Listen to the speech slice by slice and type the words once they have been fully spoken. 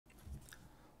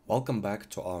Welcome back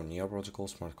to our Neo Protocol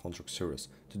Smart Contract series.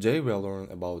 Today we are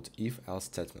learning about if-else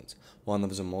statements, one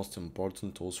of the most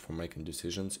important tools for making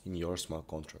decisions in your smart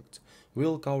contracts. We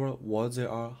will cover what they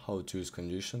are, how to use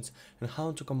conditions, and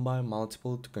how to combine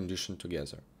multiple conditions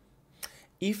together.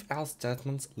 If-else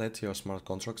statements let your smart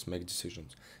contracts make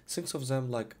decisions. Think of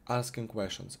them like asking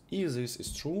questions. If this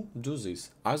is true, do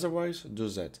this. Otherwise, do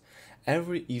that.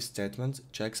 Every if statement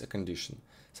checks a condition,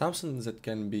 something that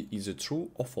can be either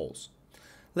true or false.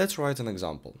 Let's write an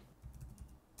example.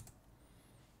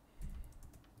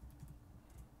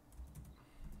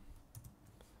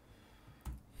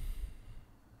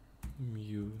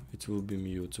 It will be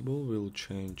mutable. We'll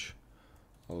change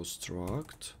our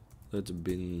struct. Let's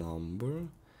be number,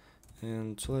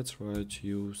 and let's write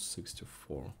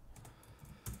u64.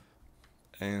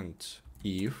 And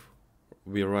if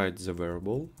we write the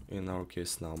variable, in our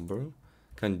case number,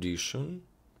 condition,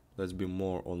 let's be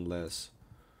more or less,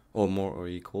 or more or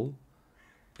equal,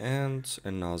 and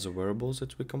another variable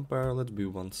that we compare, let's be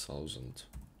 1000.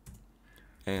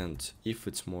 And if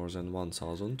it's more than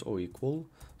 1000 or equal,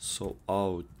 so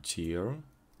our tier,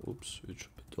 it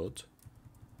should be dot,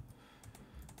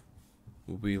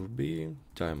 will be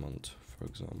diamond, for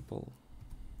example.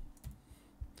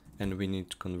 And we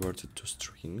need to convert it to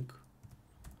string.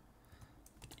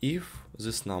 If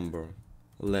this number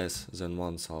less than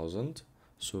 1000,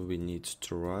 so we need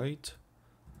to write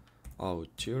our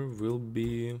tier will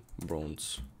be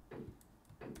bronze.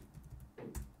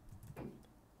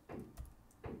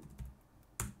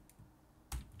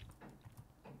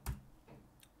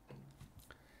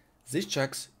 This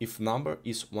checks if number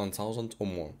is 1000 or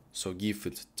more, so give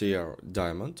it tier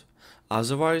diamond,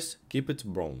 otherwise keep it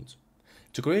bronze.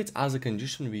 To create other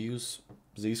condition, we use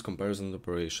these comparison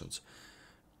operations.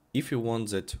 If you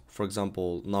want that, for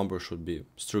example, number should be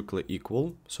strictly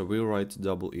equal, so we write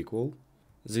double equal.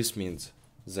 This means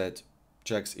that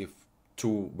checks if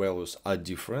two values are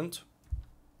different.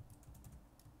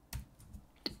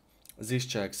 This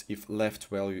checks if left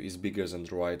value is bigger than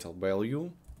the right value.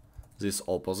 This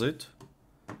opposite.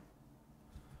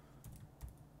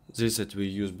 This that we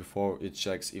used before, it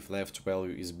checks if left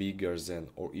value is bigger than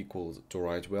or equal to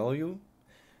right value.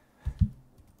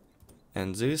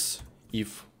 And this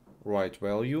if right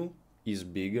value is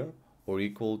bigger or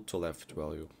equal to left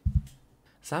value.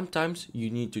 Sometimes you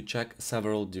need to check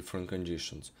several different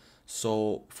conditions.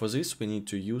 So for this we need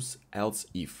to use else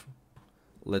if.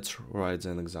 Let's write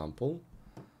an example.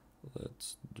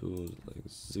 Let's do like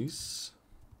this.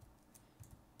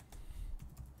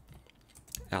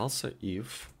 Else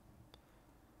if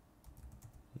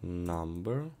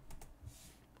number,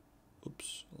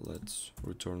 let's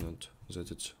return it that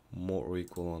it's more or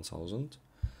equal 1000.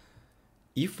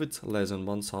 If it's less than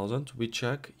 1000, we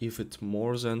check if it's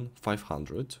more than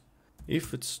 500.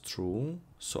 If it's true,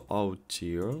 so our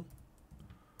tier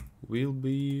will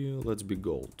be, let's be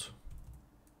gold.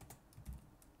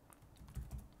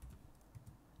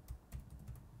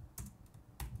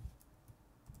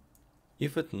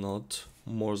 If it's not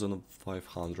more than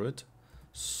 500,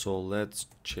 so let's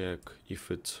check if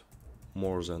it's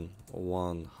more than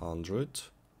 100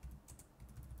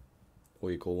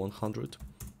 or equal 100.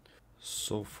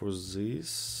 So for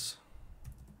this,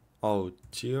 our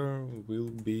tier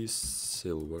will be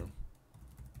silver.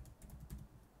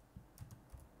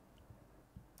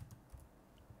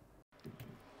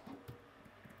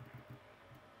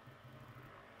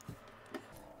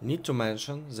 Need to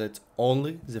mention that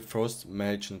only the first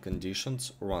matching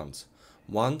conditions runs.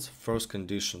 Once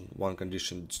one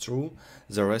condition is true,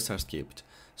 the rest are skipped.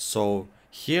 So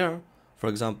here, for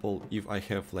example, if I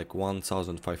have like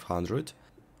 1500,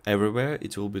 everywhere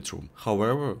it will be true.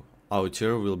 However, our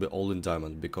tier will be all in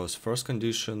diamond because first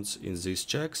conditions in these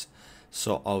checks,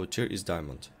 so our tier is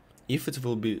diamond. If it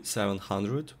will be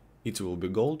 700, it will be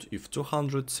gold. If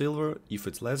 200, silver. If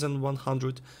it's less than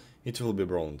 100, it will be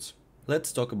bronze.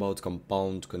 Let's talk about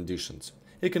compound conditions.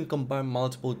 You can combine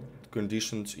multiple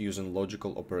conditions using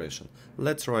logical operation.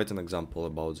 Let's write an example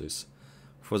about this.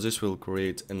 For this we'll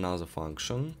create another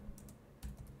function.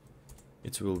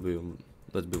 It will be,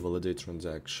 let's be validate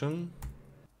transaction.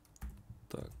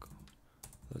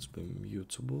 Let's be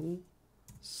mutable,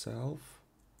 self.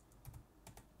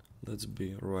 Let's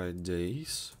be write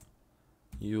days,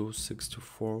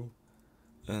 u64.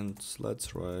 And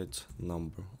let's write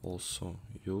number also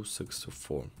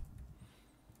u64.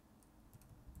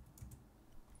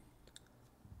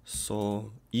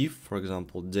 So if, for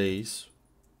example, days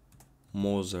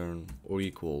more than or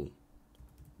equal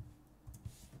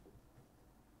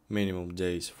minimum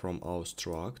days from our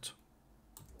struct,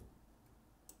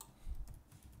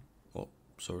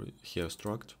 here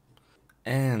struct,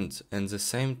 and at the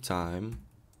same time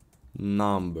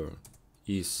number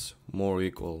is more or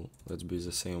equal, let's be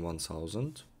the same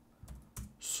 1000.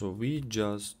 So we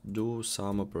just do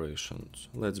some operations.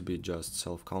 Let's be just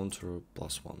self counter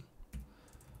plus 1.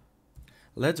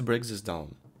 Let's break this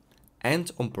down.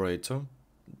 AND operator,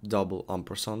 double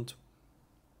ampersand.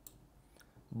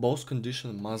 Both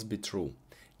conditions must be true.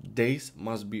 Days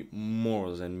must be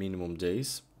more than minimum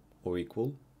days or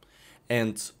equal.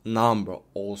 And number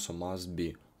also must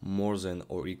be more than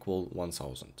or equal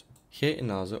 1000. Here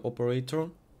another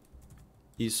operator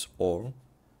is OR.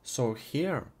 So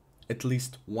here at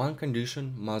least one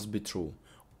condition must be true.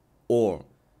 Or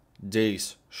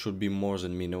days should be more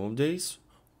than minimum days,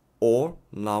 or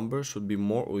number should be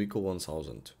more or equal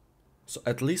 1000. So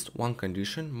at least one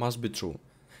condition must be true.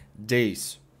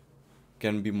 Days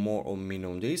can be more or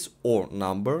minimum days, or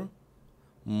number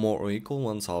more or equal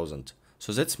 1000.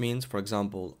 So that means, for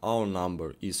example, our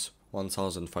number is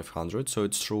 1500, so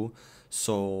it's true.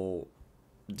 So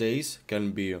days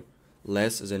can be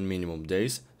less than minimum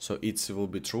days, so it will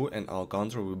be true and our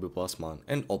counter will be +1.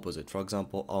 And opposite, for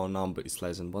example, our number is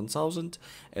less than 1000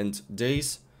 and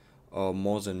days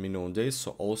more than minimum days,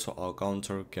 so also our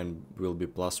counter will be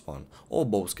 +1. Or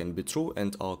both can be true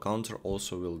and our counter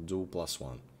also will do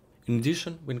 +1. In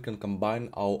addition, we can combine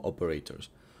our operators.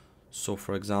 So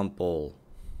for example,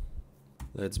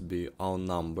 let's be our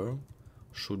number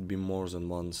should be more than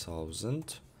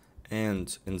 1000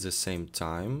 and in the same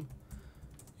time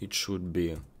it should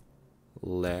be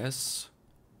less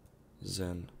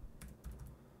than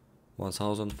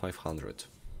 1500.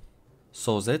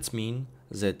 So that means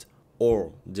that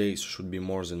or days should be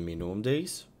more than minimum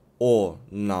days, or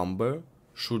number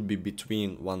should be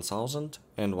between 1000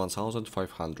 and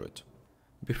 1500.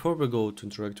 Before we go to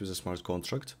interact with the smart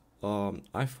contract,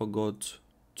 I forgot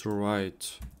to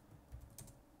write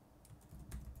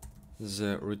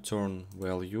the return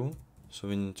value, so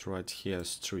we need to write here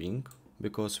string,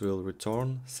 because we'll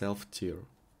return self-tier,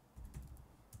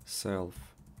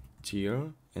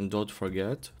 and don't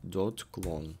forget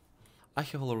 .clone. I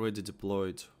have already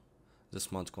deployed the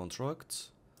smart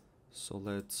contracts, so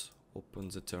let's open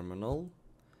the terminal.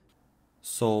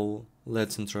 So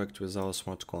let's interact with our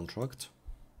smart contract.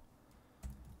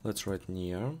 Let's write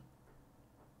near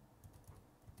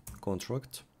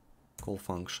contract, call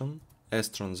function as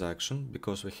transaction,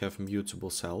 because we have mutable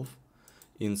self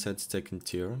inside stack and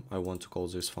tier. I want to call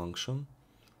this function.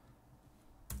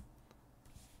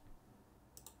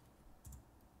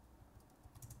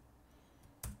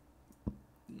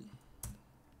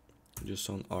 Just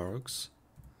on args.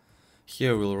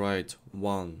 Here we'll write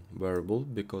one variable,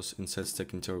 because inside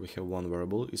stack and tier we have one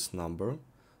variable is number.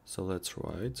 So let's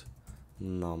write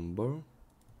number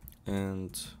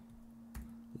and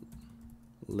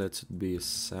let it be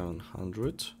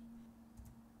 700.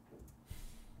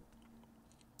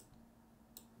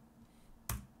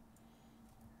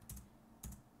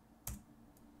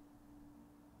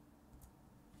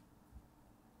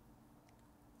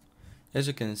 As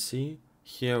you can see,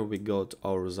 here we got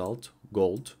our result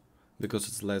gold, because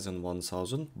it's less than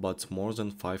 1000 but more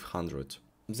than 500.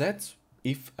 That's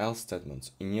if-else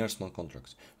statements in near smart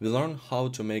contracts. We learn how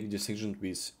to make decisions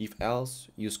with if-else,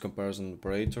 use comparison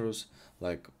operators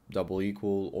like double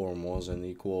equal or more than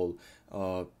equal,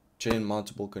 chain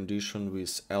multiple condition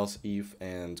with else if,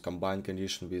 and combine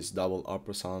condition with double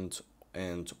ampersand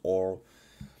and or.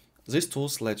 These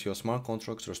tools let your smart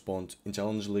contracts respond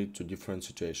intelligently to different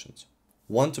situations.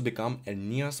 Want to become a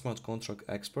near smart contract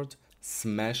expert?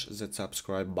 Smash that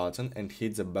subscribe button and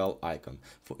hit the bell icon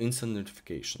for instant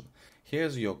notification.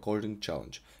 Here's your coding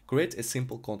challenge. Create a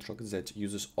simple contract that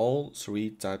uses all three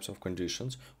types of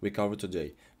conditions we covered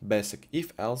today: basic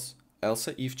if-else,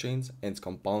 else-if chains, and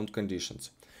compound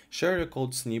conditions. Share your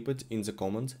code snippet in the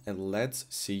comments and let's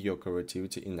see your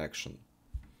creativity in action.